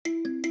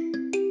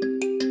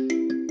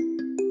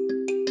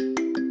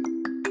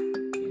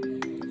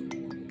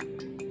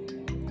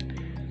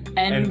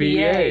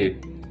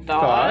NBA.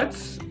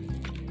 Thoughts?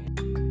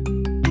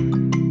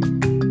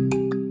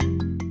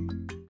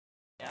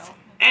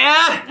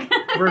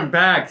 We're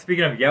back.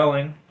 Speaking of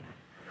yelling,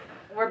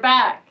 We're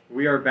back.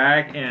 we are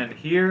back and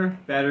here,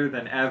 better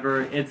than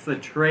ever. It's the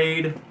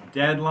trade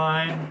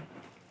deadline.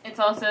 It's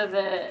also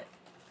the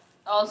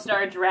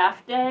All-Star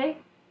Draft Day.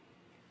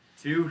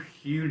 2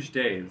 huge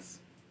days.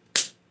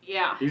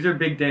 Yeah. These are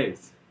big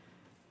days.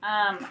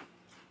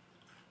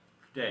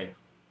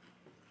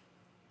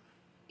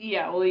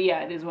 Yeah, well,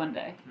 yeah, it is one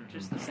day.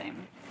 Just the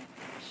same.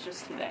 It's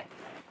just today.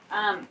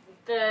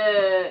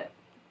 The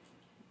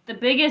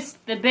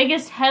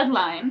biggest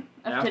headline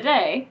of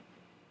today,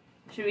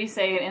 should we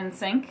say it in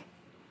sync?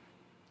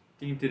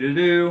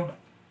 Doo-doo-doo.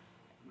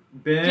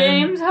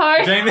 James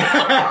Harden.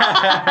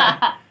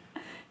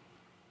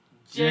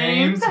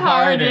 James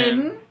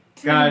Harden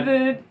to got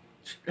the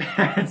to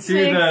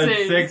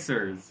the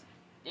Sixers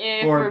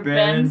for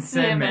Ben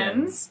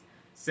Simmons.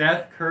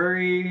 Seth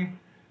Curry,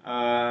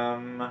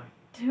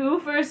 2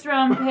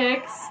 first-round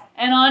picks,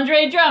 and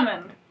Andre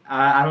Drummond.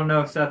 I don't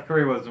know if Seth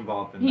Curry was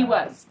involved in that. He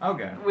was.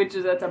 Okay.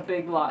 That's a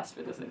big loss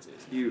for the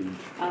Sixers. Huge.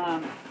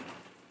 Um,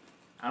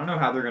 I don't know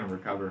how they're going to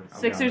recover.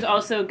 Sixers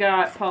also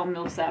got Paul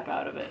Millsap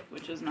out of it,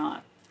 which is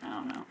not, I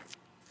don't know.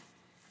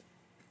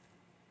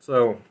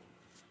 So,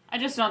 I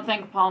just don't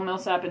think Paul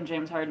Millsap and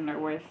James Harden are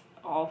worth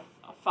all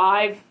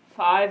five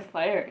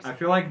players. I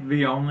feel like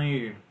the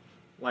only,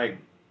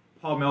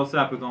 Paul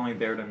Millsap was only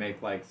there to make,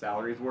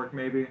 salaries work,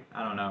 maybe?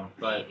 I don't know.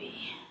 But,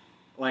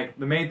 Maybe.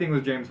 The main thing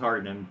was James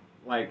Harden.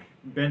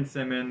 Ben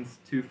Simmons,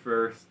 2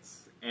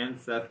 firsts, and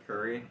Seth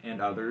Curry,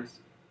 and others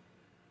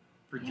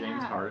for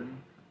James Harden.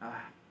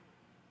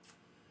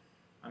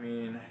 I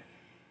mean,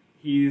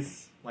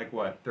 he's,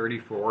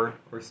 34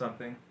 or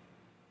something?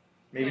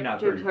 Maybe not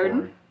James 34.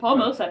 Harden? Paul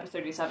Millsap is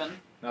 37.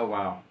 Oh,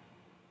 wow.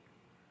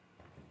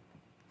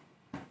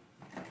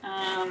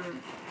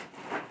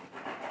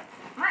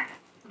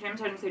 James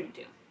Harden's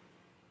 32.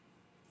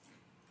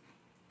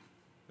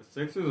 The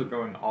Sixers are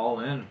going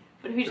all in.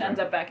 What if he just ends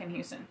up back in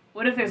Houston?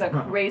 What if there's a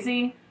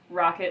crazy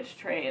Rockets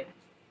trade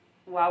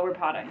while we're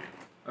potting?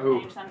 Oh. And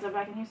he just ends up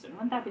back in Houston.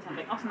 Wouldn't that be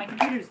something? Also, my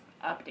computer's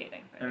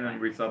updating. And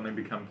then we suddenly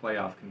become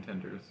playoff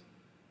contenders.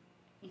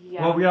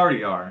 Yeah. Well, we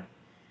already are.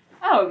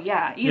 Oh,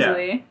 yeah,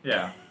 easily.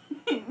 Yeah.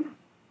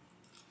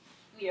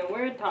 Yeah,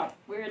 we're a top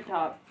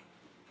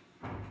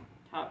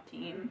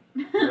team.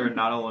 We're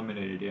not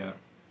eliminated yet.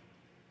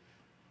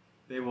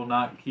 They will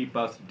not keep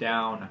us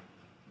down,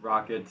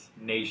 Rockets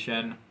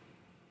Nation.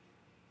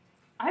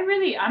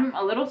 I'm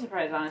a little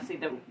surprised, honestly,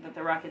 that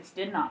the Rockets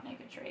did not make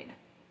a trade.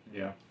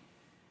 Yeah.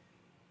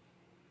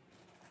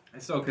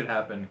 It still could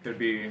happen. Could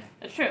be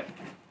That's true.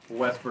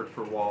 Westbrook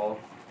for Wall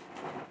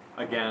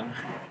again.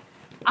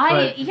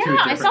 I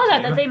saw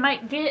that team. they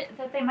might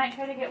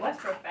try to get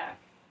Westbrook back.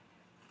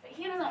 But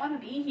he doesn't want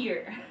to be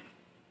here.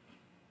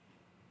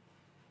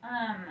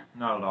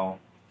 Not at all.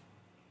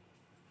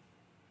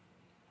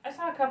 I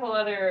saw a couple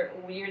other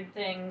weird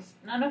things.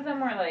 None of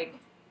them were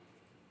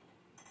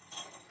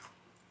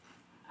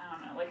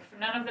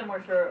none of them were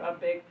for a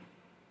big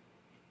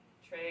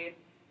trade.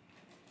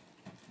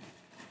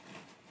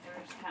 They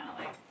were just kind of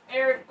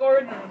Eric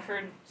Gordon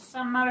for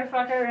some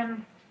motherfucker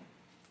in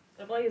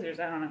the Blazers.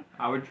 I don't know.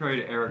 I would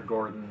trade Eric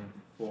Gordon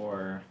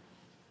for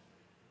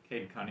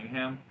Cade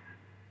Cunningham.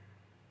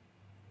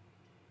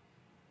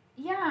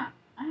 Yeah,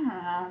 I don't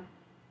know.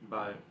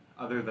 But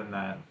other than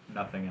that,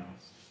 nothing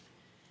else.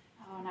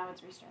 Oh, now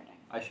it's restarting.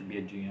 I should be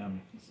a GM.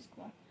 This is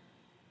cool.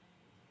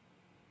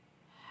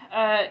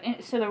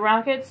 So the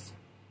Rockets,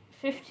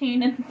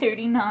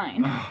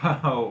 15-39.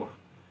 Oh.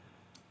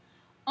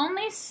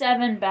 Only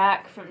 7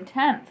 back from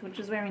 10th, which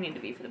is where we need to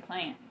be for the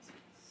play-ins.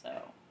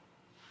 So.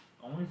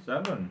 Only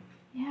 7.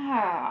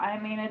 Yeah, I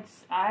mean,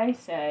 I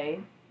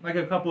say...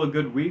 A couple of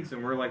good weeks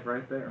and we're,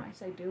 right there. I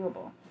say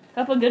doable. A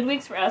couple of good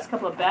weeks for us, a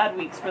couple of bad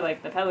weeks for,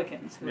 the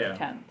Pelicans, who are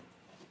 10th.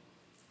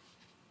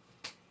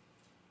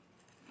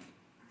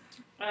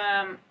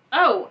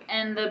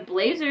 And the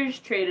Blazers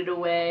traded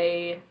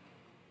away...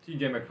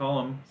 CJ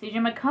McCollum.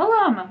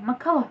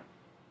 McCullough.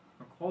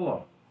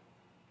 McCullough.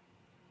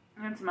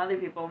 And some other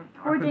people.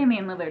 Poor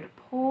Damian Lillard.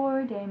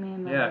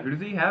 Yeah, who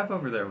does he have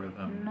over there with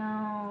him?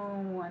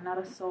 No, not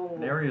a soul.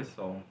 Nary a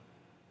soul.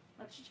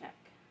 Let's check.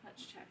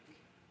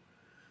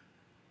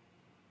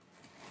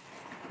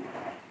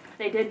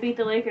 They did beat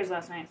the Lakers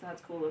last night, so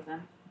that's cool of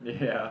them.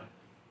 Yeah.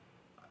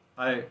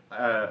 I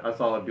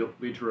saw a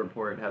Bleacher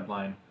Report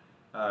headline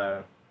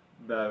that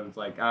was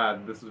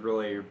this is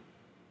really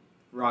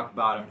rock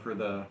bottom for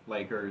the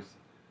Lakers.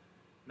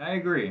 And I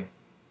agree.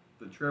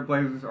 The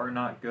Trailblazers are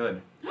not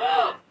good.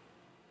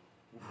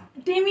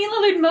 Damian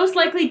Lillard most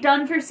likely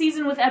done for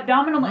season with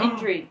abdominal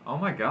injury. Oh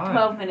my god.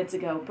 12 minutes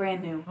ago,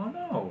 brand new. Oh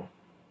no.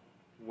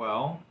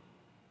 Well.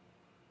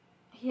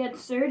 He had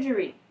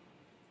surgery.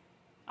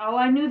 Oh,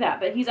 I knew that,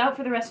 but he's out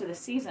for the rest of the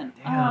season.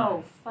 Damn.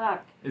 Oh,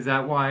 fuck. Is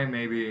that why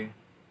maybe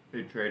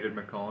they traded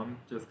McCollum?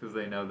 Just because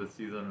they know the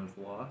season is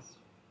lost?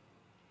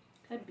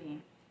 Could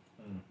be.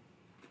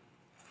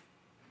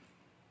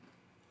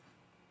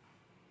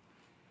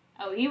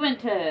 Oh,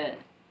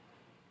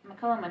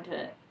 McCollum went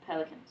to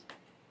Pelicans.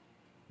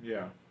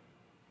 Yeah.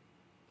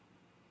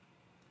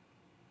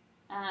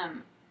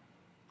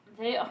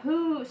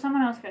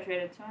 Someone else got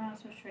traded. Someone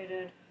else was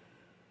traded.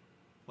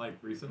 Like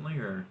recently,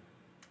 or?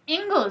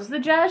 Ingles. The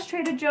Jazz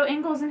traded Joe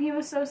Ingles, and he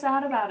was so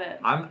sad about it.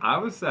 I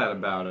was sad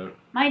about it.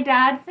 My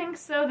dad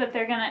thinks, though, that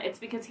it's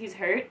because he's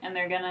hurt, and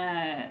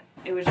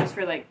it was just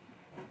for, like,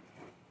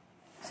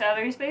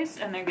 salary space,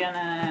 and they're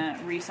gonna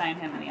re-sign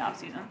him in the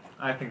offseason.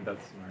 I think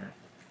that's smart.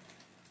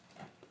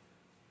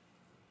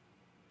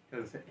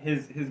 Because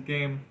his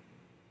game,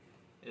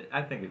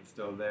 I think it's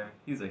still there.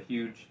 He's a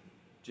huge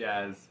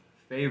Jazz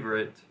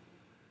favorite.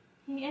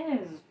 He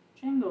is.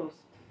 Jingles.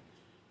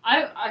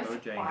 I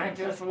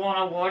just want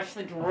to watch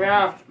the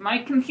draft. My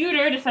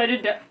computer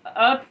decided to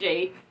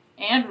update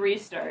and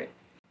restart.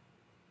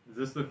 Is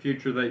this the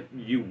future that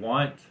you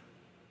want?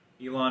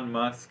 Elon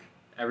Musk,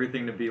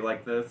 everything to be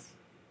like this?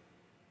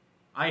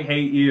 I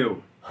hate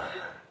you.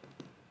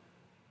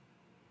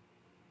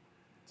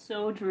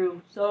 So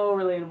true. So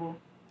relatable.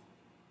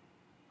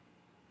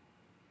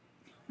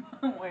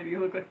 Why do you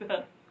look like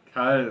that?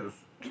 'Cause.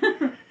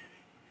 You're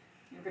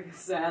like a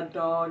sad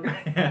dog.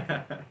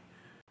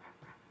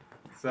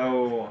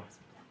 So,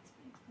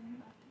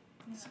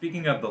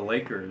 speaking of the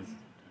Lakers,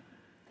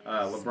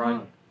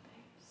 LeBron,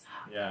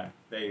 yeah,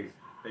 they've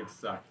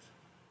sucked.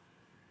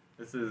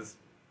 This is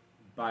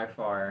by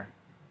far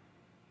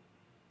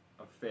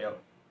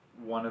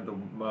one of the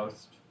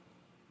most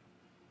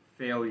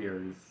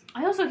failures.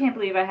 I also can't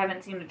believe I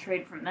haven't seen a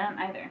trade from them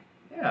either.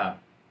 Yeah,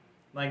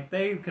 like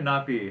they could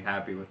not be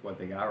happy with what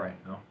they got right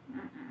now.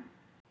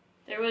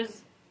 There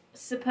was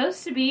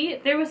supposed to be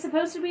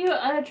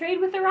a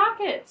trade with the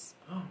Rockets.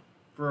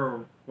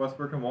 For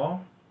Westbrook and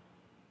Wall?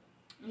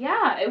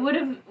 Yeah,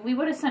 we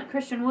would have sent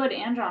Christian Wood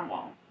and John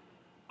Wall.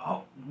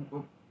 Oh,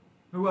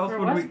 who else for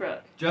would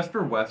Westbrook. Just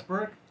for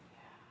Westbrook?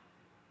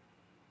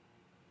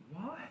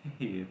 Why?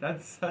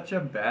 That's such a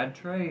bad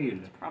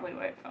trade. That's probably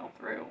why it fell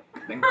through.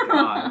 Thank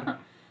God.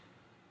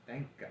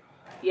 Thank God.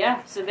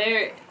 Yeah, so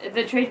the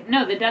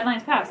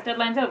deadline's passed.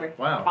 Deadline's over.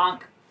 Wow.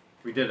 Bonk.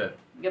 We did it.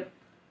 Yep.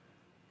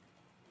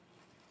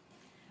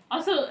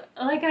 Also,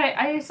 like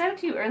I said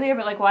to you earlier,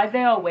 but like, why'd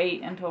they all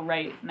wait until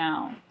right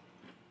now?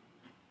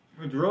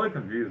 It's really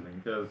confusing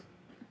because,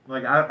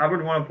 like, I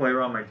would want to play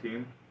around my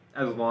team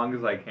as long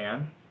as I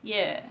can.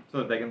 Yeah. So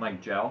that they can like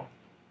gel.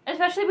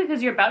 Especially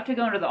because you're about to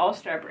go into the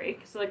All-Star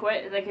break, so like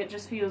what? Like it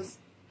just feels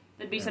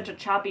it'd be such a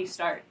choppy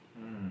start.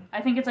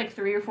 I think it's like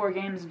 3 or 4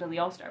 games until the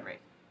All-Star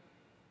break.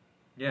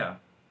 Yeah.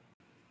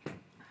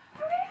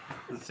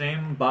 The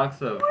same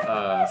box of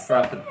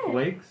Frosted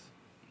Flakes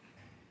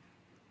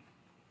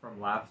from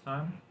last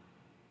time.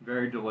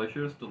 Very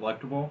delicious,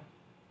 delectable.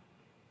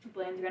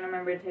 Blaine's gonna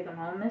remember to take them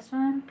home this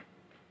time.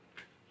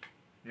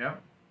 Yeah,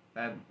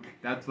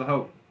 that's the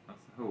hope. That's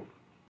the hope.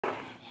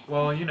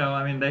 Well, you know,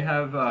 I mean, they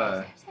have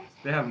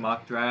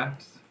mock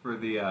drafts for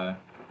the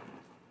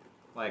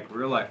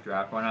real life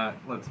draft. Why not?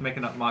 Let's make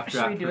a mock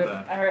draft. Should we do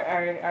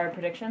our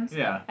predictions?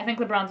 Yeah. I think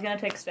LeBron's gonna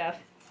take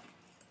Steph.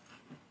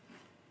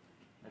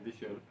 Maybe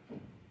should.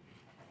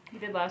 He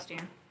did last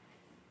year.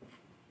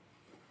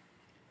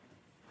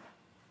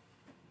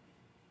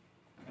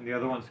 And the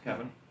other one's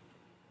Kevin.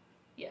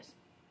 Yes.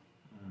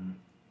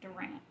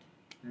 Durant.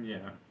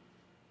 Yeah.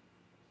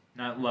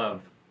 Not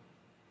Love.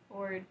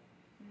 Or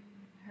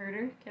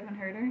Herter. Kevin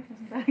Herter.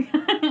 Isn't that?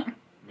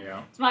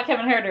 Yeah. It's not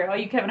Kevin Herter. All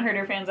you Kevin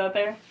Herter fans out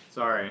there.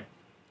 Sorry.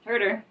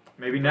 Herter.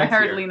 Maybe next year.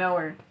 year. I hardly know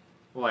her.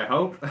 Well, I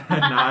hope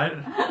not.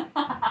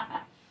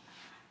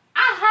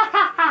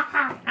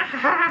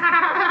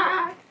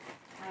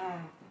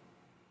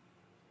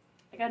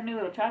 I got a new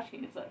little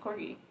tchotchke. It's a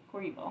corgi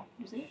ball.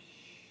 You see it?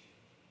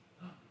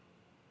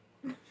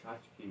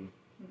 Tchotchke.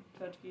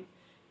 Tchotchke.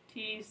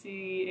 TCHOTCHKI.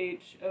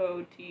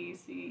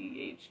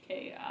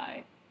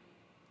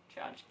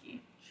 Tchotchke.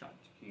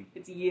 Tchotchke.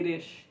 It's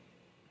Yiddish.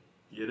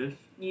 Yiddish?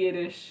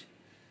 Yiddish.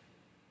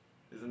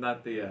 Isn't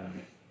that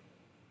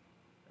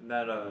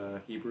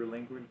Hebrew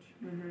language?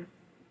 Mm-hmm.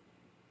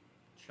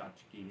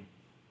 Tchotchke.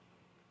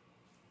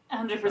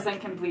 100%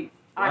 complete.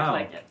 Wow. I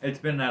like it. It's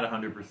been at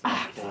 100%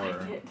 for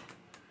like it.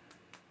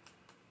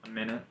 a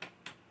minute.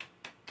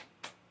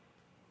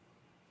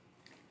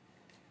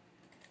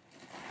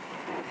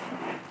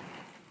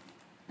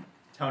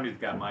 Tony's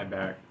got my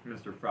back,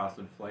 Mr.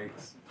 Frosted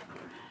Flakes.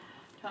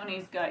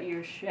 Tony's got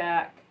your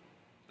shack.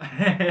 Get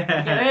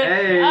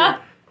it?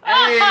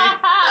 Hey!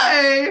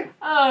 Hey!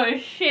 Oh,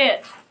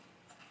 shit.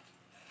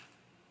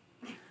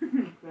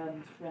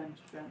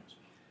 Crunch.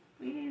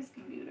 Please,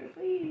 computer,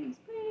 please.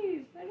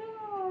 I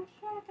know,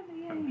 shut up in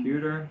the game.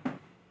 Computer?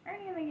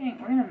 Early in the game.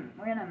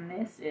 We're gonna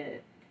miss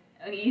it.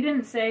 Okay, you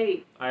didn't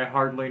say... I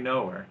hardly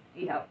know her.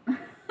 Yep.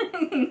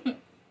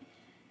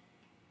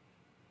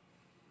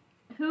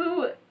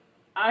 Who...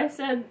 I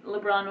said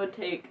LeBron would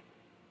take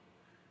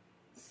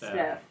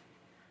Steph.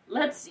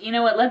 You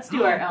know what, let's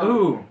do our own.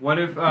 Ooh, what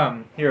if,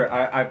 here,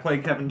 I play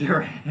Kevin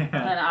Durant. And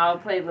I'll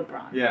play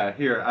LeBron. Yeah,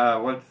 here,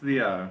 what's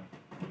the,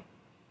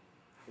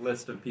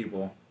 list of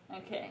people?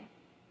 Okay.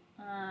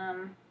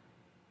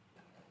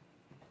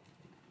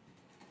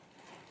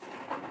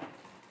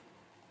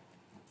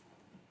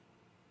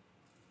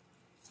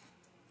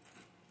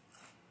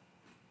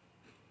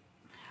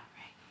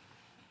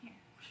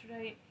 should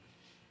I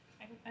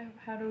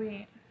how do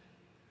we...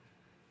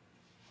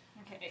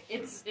 Okay,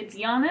 it's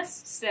Giannis,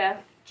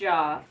 Steph,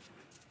 Ja.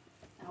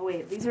 Oh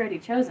wait, these are already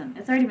chosen.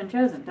 It's already been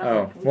chosen. Don't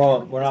Oh, look.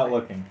 well, we're not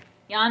looking.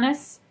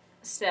 Giannis,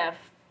 Steph,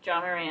 Ja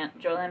Morant,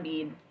 Joel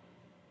Embiid,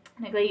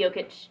 Nikola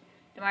Jokic,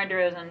 DeMar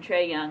DeRozan,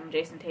 Trae Young,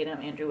 Jason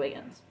Tatum, Andrew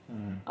Wiggins.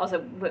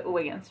 Also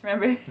Wiggins,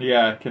 remember?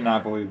 Yeah, I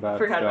cannot believe that.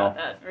 Forgot about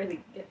that. Really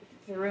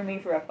threw me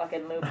for a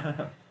fucking loop.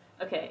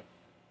 Okay.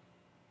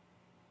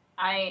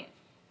 I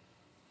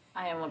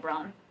am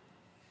LeBron.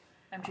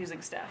 I'm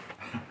choosing Steph.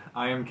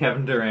 I am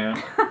Kevin Durant.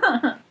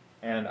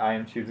 And I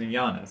am choosing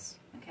Giannis.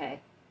 Okay.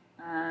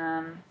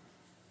 I'm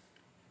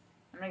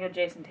gonna go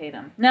Jason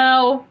Tatum.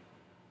 No!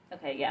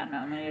 Okay, yeah, no,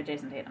 I'm gonna go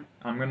Jason Tatum.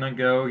 I'm gonna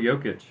go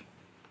Jokic.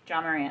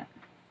 Ja Morant.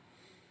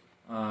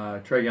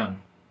 Trae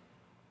Young.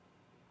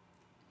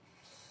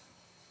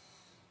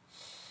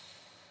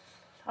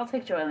 I'll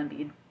take Joel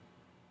Embiid.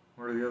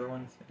 What are the other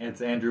ones?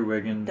 It's Andrew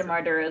Wiggins.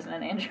 DeMar DeRozan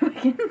and Andrew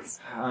Wiggins.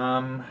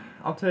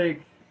 I'll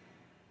take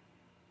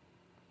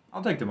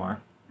DeMar.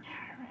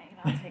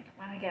 Alright,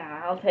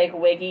 I'll take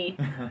Wiggy.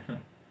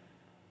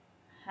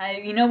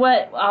 You know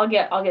what? I'll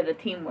get the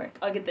teamwork.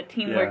 I'll get the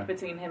teamwork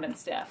between him and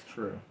Steph.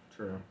 True.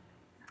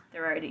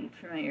 They're already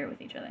familiar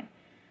with each other.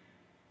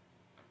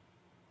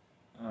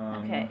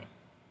 Um, Okay.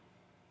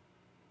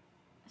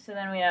 So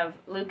then we have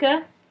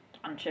Luka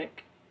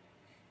Doncic,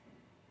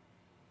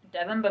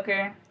 Devin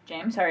Booker,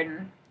 James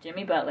Harden,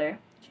 Jimmy Butler,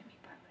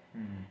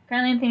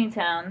 Karl Anthony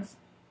Towns,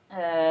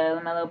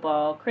 LaMelo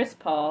Ball, Chris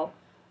Paul.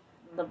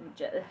 What?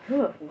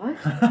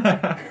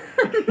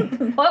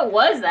 What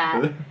was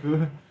that?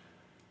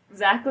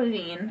 Zach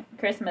LaVine,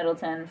 Chris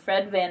Middleton,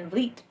 Fred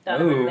VanVleet,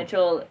 Donovan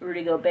Mitchell,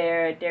 Rudy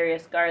Gobert,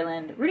 Darius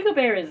Garland. Rudy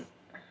Gobert is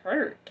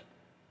hurt.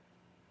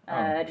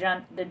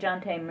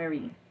 DeJounte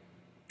Murray.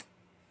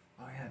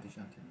 Oh yeah,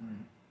 DeJounte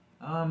Murray.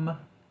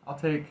 I'll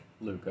take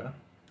Luka.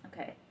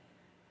 Okay.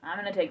 I'm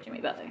gonna take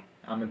Jimmy Butler.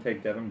 I'm gonna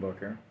take Devin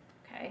Booker.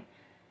 Okay.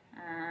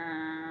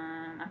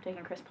 I'm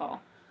taking Chris Paul.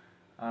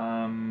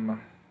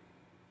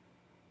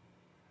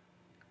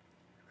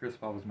 Chris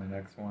Paul was my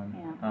next one.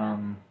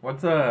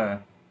 Yeah.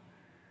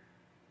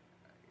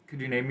 Could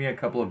you name me a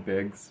couple of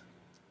bigs?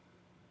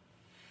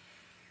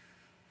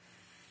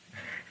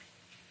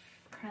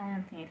 Karl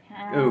Anthony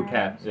Towns. Ooh,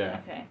 Cat, yeah.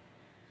 Okay.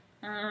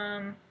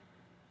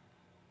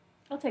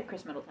 I'll take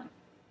Chris Middleton.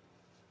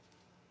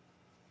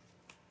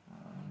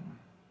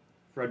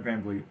 Fred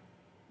VanVleet.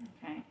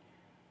 Okay.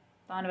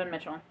 Donovan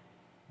Mitchell.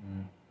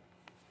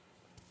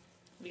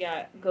 We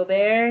got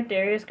Gobert,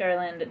 Darius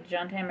Garland,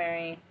 DeJounte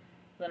Murray,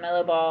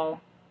 LaMelo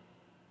Ball,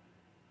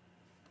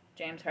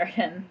 James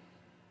Harden.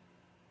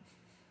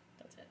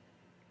 That's it.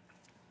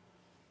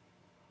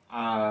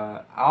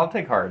 I'll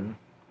take Harden.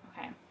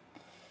 Okay.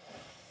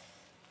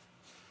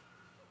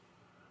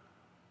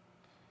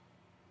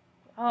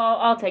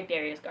 I'll take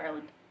Darius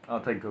Garland.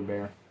 I'll take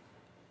Gobert.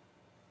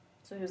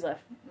 So who's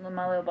left?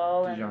 LaMelo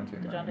Ball and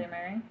DeJounte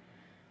Murray.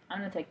 I'm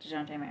gonna take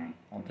DeJounte Murray.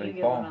 I'll You take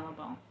get Ball. LaMelo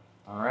Ball.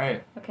 All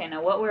right. Okay,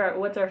 now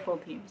what's our full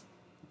teams?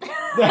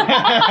 Okay.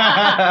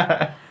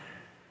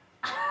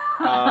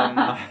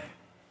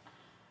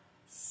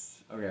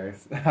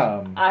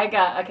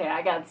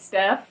 I got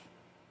Steph.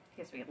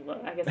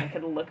 I guess I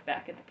could look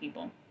back at the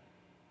people.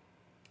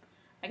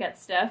 I got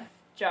Steph,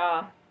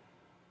 Ja,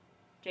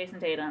 Jason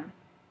Tatum,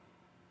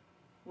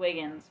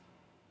 Wiggins,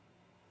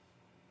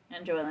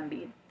 and Joel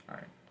Embiid. All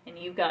right. And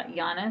you've got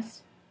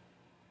Giannis,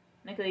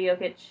 Nikola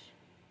Jokic,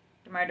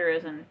 DeMar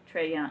DeRozan,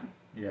 Trae Young.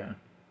 Yeah.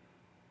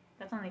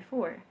 That's only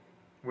 4.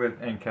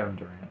 And Kevin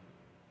Durant.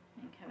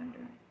 And Kevin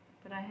Durant.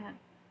 But I had,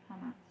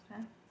 hold on,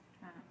 Steph,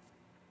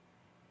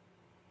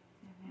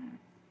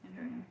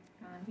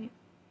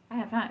 I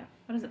have 5.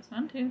 What is this?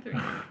 1, 2, 3,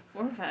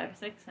 4, 5,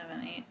 6,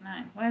 7, 8,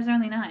 9. Why is there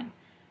only 9?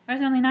 Why is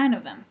there only 9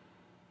 of them?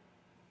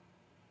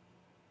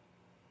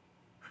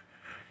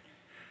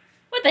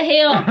 What the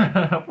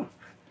hell?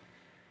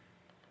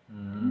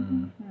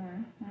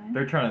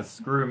 They're trying to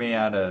screw me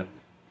out of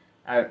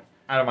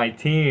my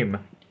team.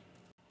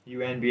 You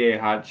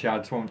NBA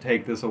hotshots won't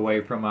take this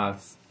away from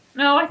us.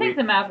 No, I think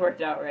the math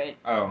worked out right.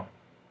 Oh.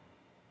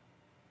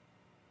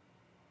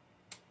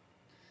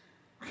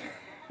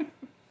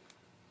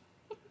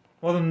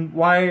 Well then,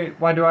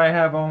 why do I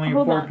have only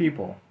Hold 4 on.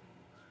 people?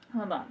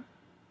 Hold on.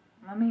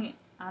 I'm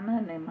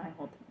gonna name my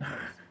whole team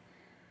first.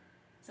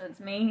 So it's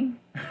me,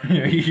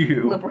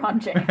 You. LeBron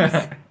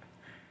James,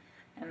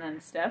 and then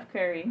Steph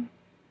Curry,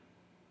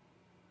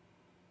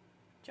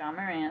 Ja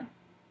Morant,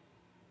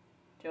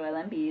 Joel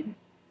Embiid,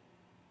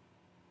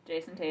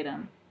 Jason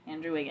Tatum,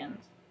 Andrew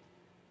Wiggins,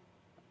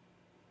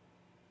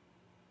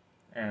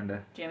 And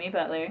Jimmy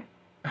Butler,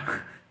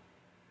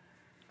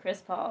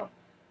 Chris Paul,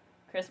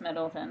 Chris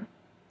Middleton.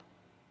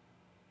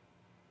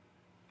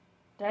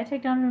 Did I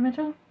take Donovan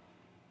Mitchell?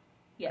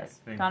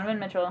 Yes. Donovan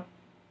Mitchell,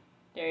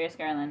 Darius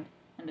Garland,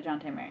 and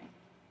DeJounte Murray.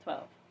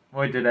 12.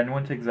 wait, did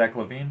anyone take Zach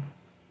LaVine?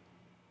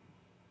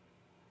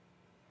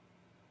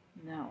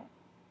 No.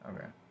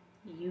 Okay.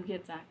 You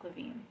get Zach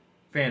LaVine.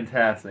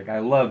 Fantastic. I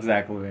love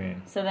Zach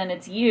LaVine. So then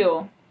it's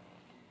you,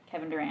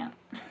 Kevin Durant.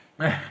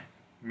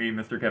 Me,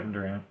 Mr. Kevin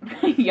Durant.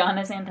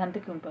 Giannis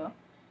Antetokounmpo.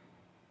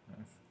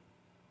 Nice.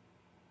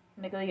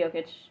 Nikola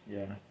Jokic.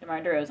 Yeah.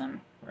 DeMar DeRozan.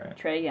 Right.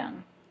 Trae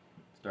Young.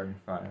 Starting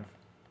 5.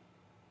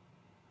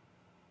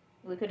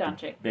 Luka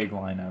Doncic. Big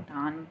lineup.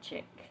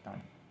 Doncic.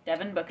 Done.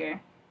 Devin Booker.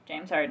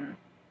 James Harden.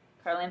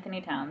 Karl Anthony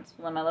Towns.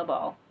 LaMelo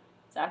Ball.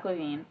 Zach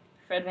LaVine.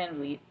 Fred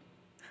VanVleet.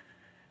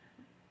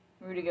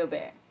 Rudy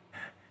Gobert.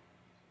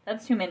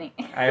 That's too many.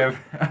 I have...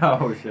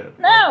 Oh, shit.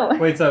 No!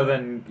 Wait, so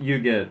then you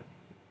get...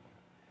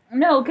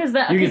 No, because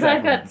Zach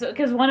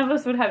one of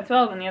us would have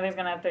 12 and the other's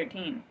gonna have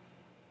 13.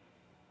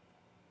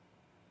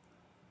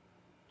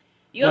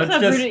 You also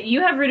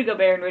have Rudy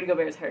Gobert and Rudy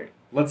Gobert's hurt.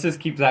 Let's just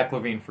keep Zach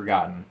LaVine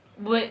forgotten.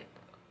 But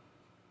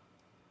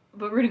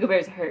Rudy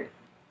Gobert's hurt,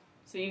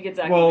 so you get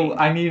Zach. Well, LaVine.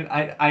 I mean,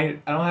 I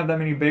don't have that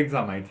many bigs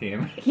on my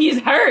team.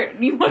 He's hurt.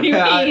 What do you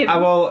mean?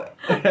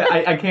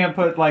 I can't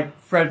put like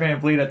Fred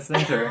VanVleet at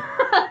center.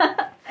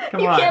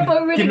 Come on, you can't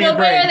put Rudy Gobert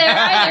there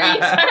either.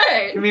 He's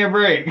hurt. Give me a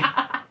break.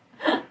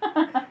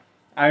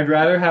 I'd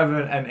rather have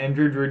an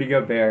injured Rudy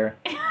Gobert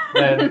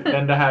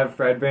than to have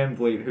Fred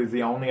VanVleet, who's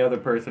the only other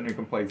person who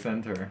can play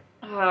center.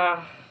 You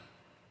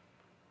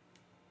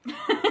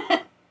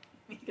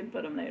can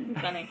put him there. It'd be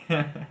funny.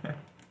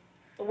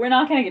 We're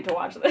not gonna get to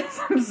watch this.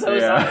 I'm so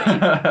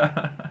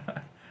sorry.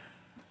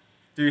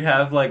 Do you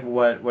have like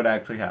what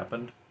actually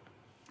happened?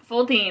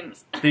 Full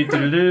teams.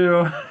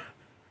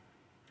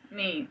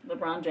 Me,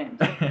 LeBron James,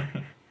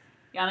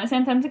 Giannis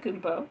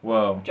Antetokounmpo,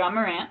 whoa, John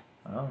Morant,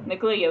 oh,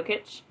 Nikola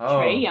Jokic,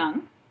 Trae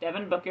Young,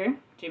 Devin Booker,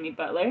 Jimmy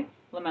Butler,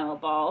 LaMelo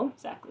Ball,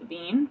 Zach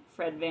LaVine,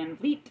 Fred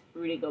VanVleet,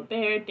 Rudy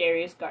Gobert,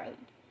 Darius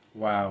Garland.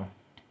 Wow.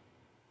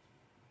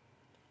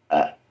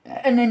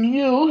 And then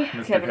you,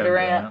 Mr. Kevin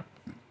Durant,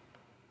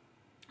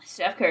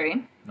 Steph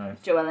Curry,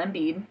 nice. Joel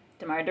Embiid,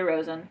 DeMar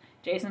DeRozan,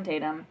 Jason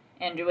Tatum,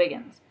 Andrew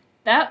Wiggins.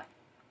 That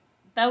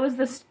was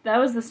the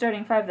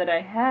starting 5 that I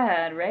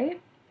had,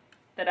 right?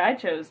 That I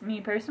chose, me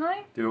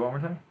personally. Do it one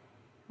more time.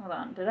 Hold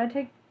on, did I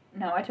take?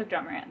 No, I took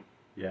John Morant.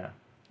 Yeah.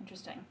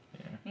 Interesting.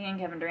 Yeah. Me and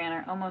Kevin Durant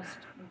are almost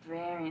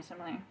very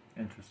similar.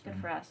 Interesting.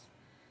 Good for us.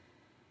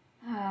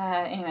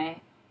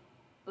 Anyway,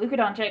 Luka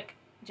Doncic,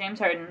 James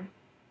Harden,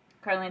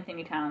 Karl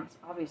Anthony Towns.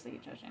 Obviously, he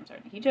chose James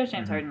Harden. He chose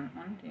James Harden.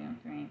 1, 2,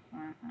 3,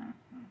 4, 5,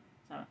 6,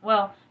 7.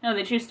 Well, no,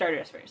 they choose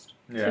starters first.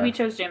 Yeah. So he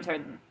chose James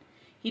Harden.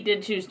 He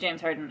did choose James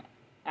Harden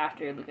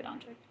after Luka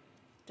Doncic.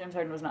 James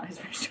Harden was not his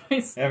first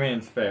choice. I mean,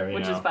 it's fair,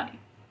 which is funny.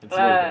 It's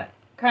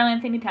Karl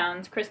Anthony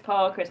Towns, Chris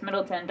Paul, Chris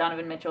Middleton,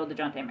 Donovan Mitchell,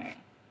 DeJounte Murray.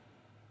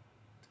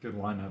 It's a good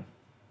lineup.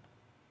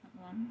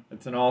 1.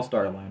 It's an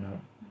all-star lineup.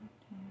 1,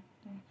 2,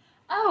 3.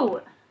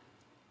 Oh!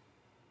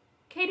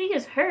 KD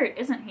is hurt,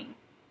 isn't he?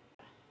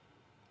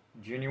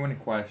 Genuine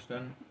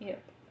question.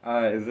 Yep.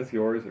 Is this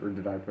yours, or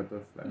did I put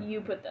this there?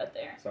 You put that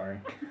there. Sorry.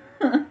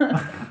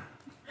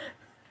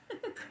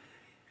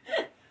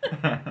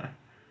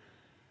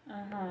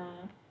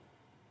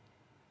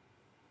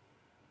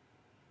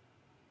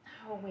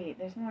 Oh, wait,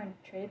 there's more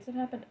trades that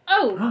happened.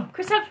 Oh!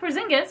 Kristaps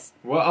Porzingis!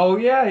 Well, oh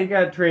yeah, he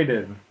got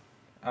traded.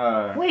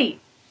 Wait,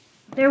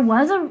 there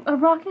was a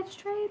Rockets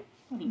trade?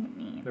 What do you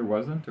mean? There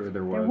wasn't, or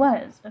there was? There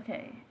was,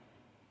 okay.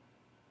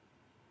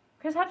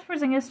 Kristaps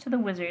Porzingis to the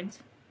Wizards.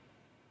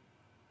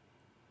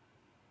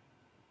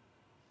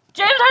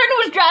 James Harden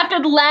was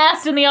drafted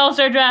last in the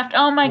All-Star draft.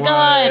 Oh my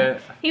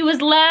god. He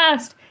was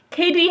last.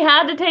 KD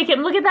had to take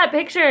him. Look at that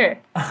picture.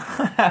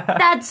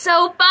 That's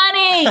so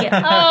funny.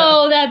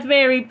 Oh, that's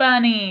very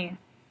funny.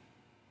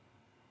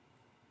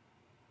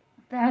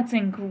 That's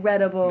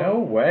incredible. No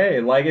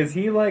way. Like, is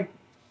he like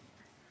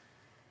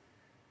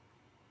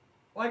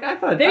I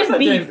thought there's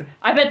beef. James...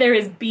 I bet there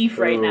is beef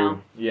right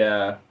now.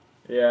 Yeah.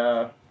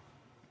 Yeah.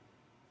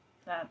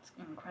 That's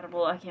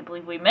incredible. I can't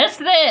believe we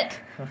missed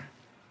it.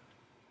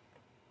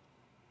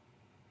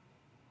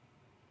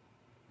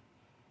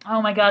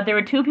 Oh my god, there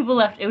were 2 people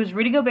left. It was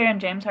Rudy Gobert and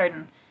James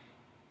Harden.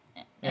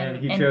 And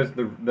he chose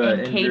the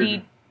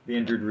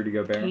injured Rudy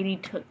Gobert.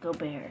 KD took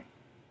Gobert.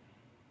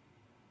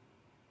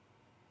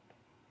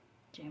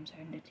 James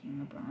Harden to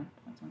Team LeBron.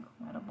 That's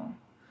incredible.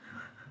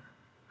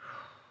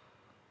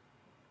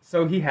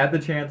 So he had the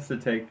chance to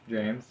take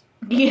James?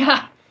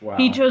 Yeah. Wow.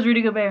 He chose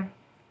Rudy Gobert.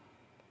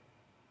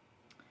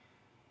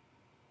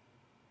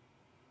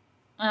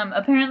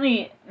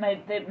 Apparently, my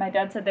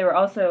dad said they were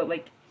also,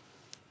 like,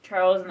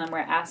 Charles and them were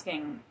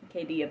asking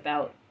KD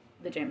about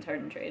the James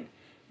Harden trade.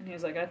 And he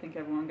was like, I think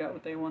everyone got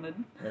what they wanted.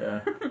 Yeah.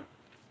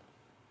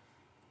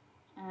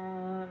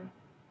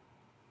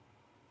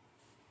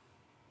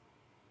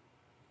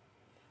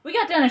 We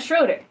got Dennis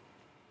Schroeder.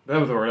 That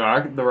was the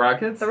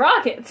Rockets? The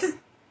Rockets.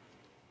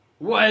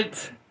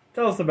 What?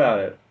 Tell us about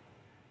it.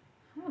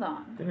 Hold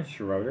on. Dennis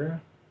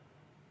Schroeder?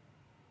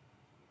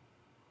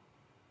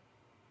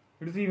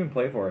 Who does he even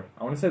play for?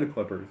 I want to say the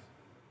Clippers.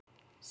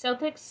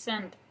 Celtics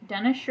sent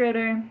Dennis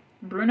Schroeder,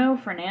 Bruno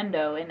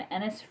Fernando, and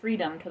Enes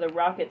Freedom to the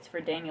Rockets for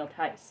Daniel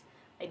Tice.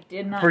 I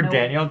did not know...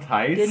 Daniel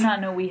Tice? Did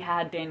not know we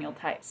had Daniel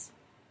Tice.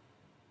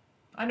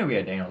 I knew we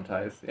had Daniel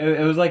Tice.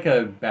 It was like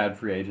a bad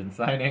free agent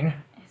signing.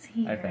 Is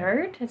he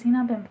hurt? Has he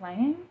not been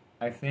playing?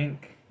 I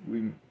think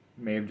we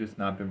may have just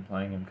not been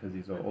playing him because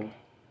he's old.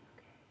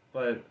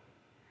 But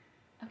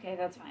Okay,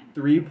 that's fine.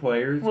 3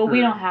 players. Well, we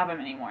don't have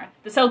him anymore.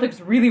 The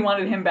Celtics really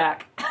wanted him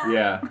back.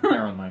 Yeah,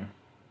 apparently.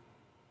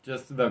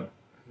 Just the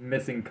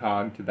missing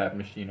cog to that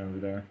machine over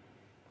there.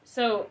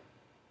 So,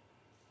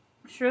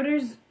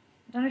 Dennis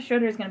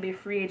Schroeder is going to be a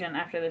free agent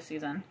after this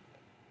season.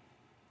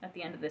 At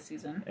the end of this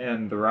season.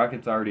 And the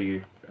Rockets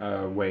already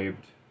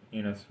waived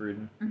Enos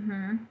Freedom.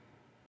 Mm-hmm.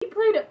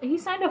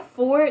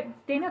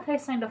 Daniel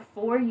Tice signed a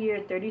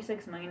 4-year,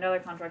 $36 million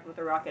contract with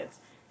the Rockets.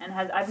 And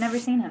I've never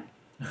seen him.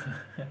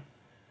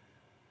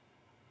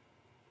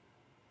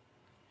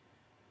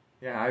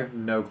 Yeah, I have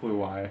no clue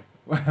why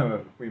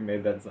we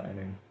made that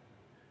signing.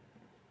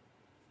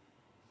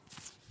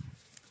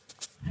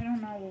 I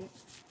don't know.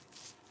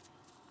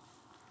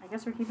 I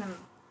guess we're keeping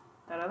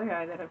that other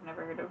guy that I've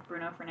never heard of,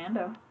 Bruno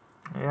Fernando.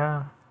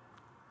 Yeah.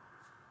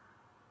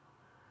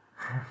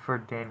 For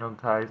Daniel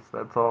Tice,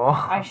 that's all.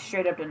 I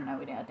straight up didn't know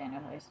we had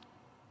Daniel Tice.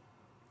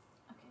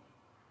 Okay.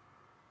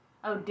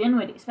 Oh,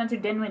 Dinwiddie. Spencer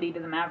Dinwiddie to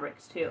the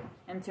Mavericks, too.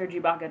 And Serge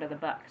Ibaka to the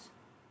Bucks.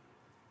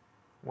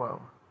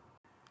 Whoa.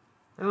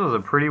 This was a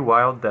pretty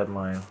wild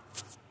deadline.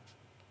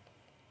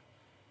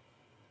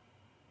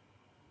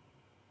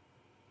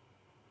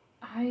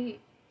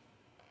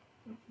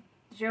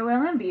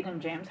 Joel Embiid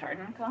and James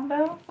Harden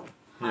combo?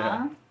 Yeah.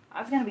 Huh?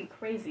 That's gonna be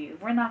crazy.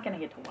 We're not gonna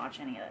get to watch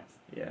any of this.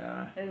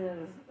 Yeah.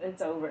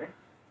 It's over.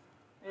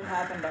 It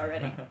happened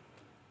already.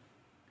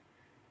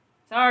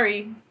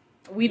 Sorry.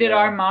 We did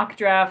our mock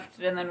draft,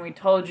 and then we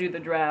told you the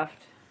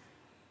draft.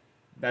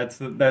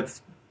 That's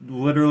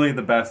literally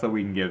the best that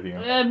we can give you.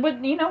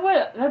 But you know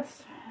what?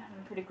 That's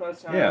pretty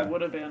close to how Yeah. it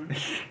would have been.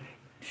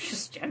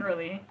 Just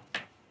generally.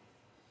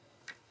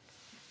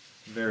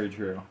 Very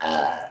true. Do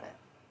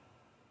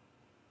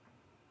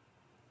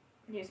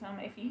you smell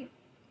my feet?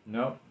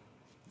 Nope.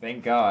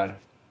 Thank God.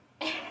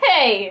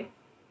 Hey!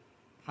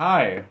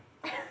 Hi.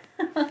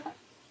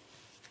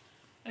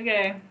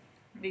 Okay.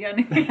 You got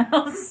anything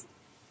else?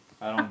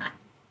 I don't.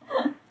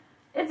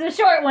 It's a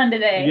short one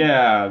today.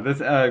 Yeah,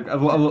 this a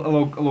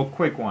little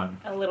quick one.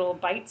 A little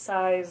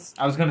bite-sized.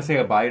 I was gonna say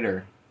a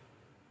biter.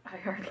 I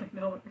hardly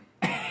know it.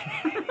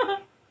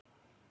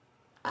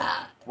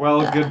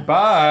 Well,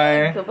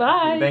 goodbye.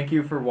 Goodbye. Thank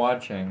you for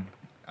watching.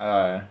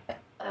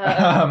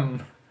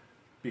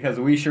 Because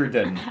we sure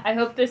didn't. I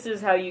hope this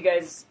is how you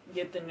guys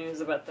get the news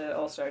about the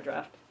All-Star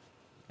Draft.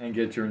 And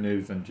get your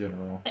news in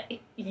general.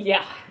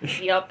 Yeah.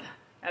 Yup.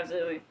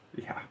 Absolutely.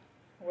 Yeah.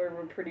 We're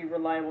a pretty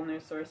reliable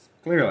news source.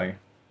 Clearly.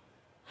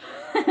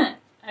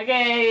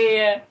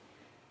 Okay.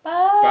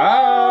 Bye.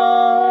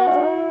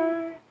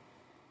 Bye.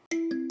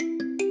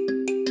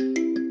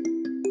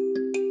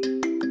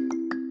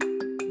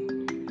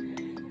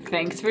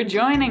 Thanks for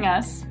joining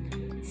us.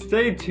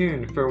 Stay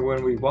tuned for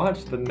when we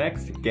watch the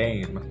next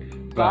game.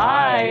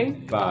 Bye.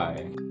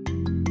 Bye.